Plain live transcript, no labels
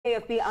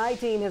FBI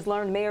team has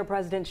learned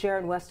Mayor-President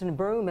Sharon Weston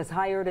Broome has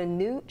hired a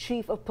new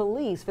chief of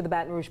police for the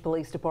Baton Rouge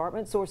Police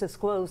Department. Sources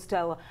close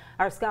tell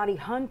our Scotty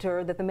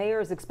Hunter that the mayor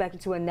is expected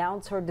to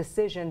announce her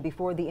decision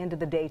before the end of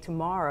the day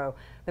tomorrow.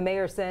 The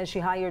mayor says she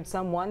hired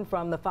someone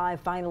from the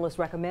 5 finalists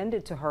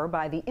recommended to her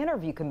by the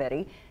interview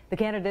committee. The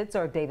candidates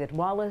are David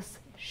Wallace,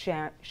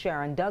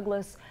 Sharon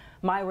Douglas,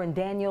 Myron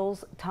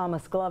Daniels,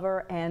 Thomas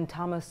Glover, and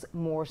Thomas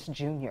Morse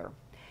Jr.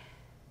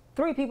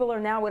 3 people are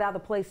now without a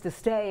place to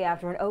stay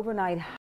after an overnight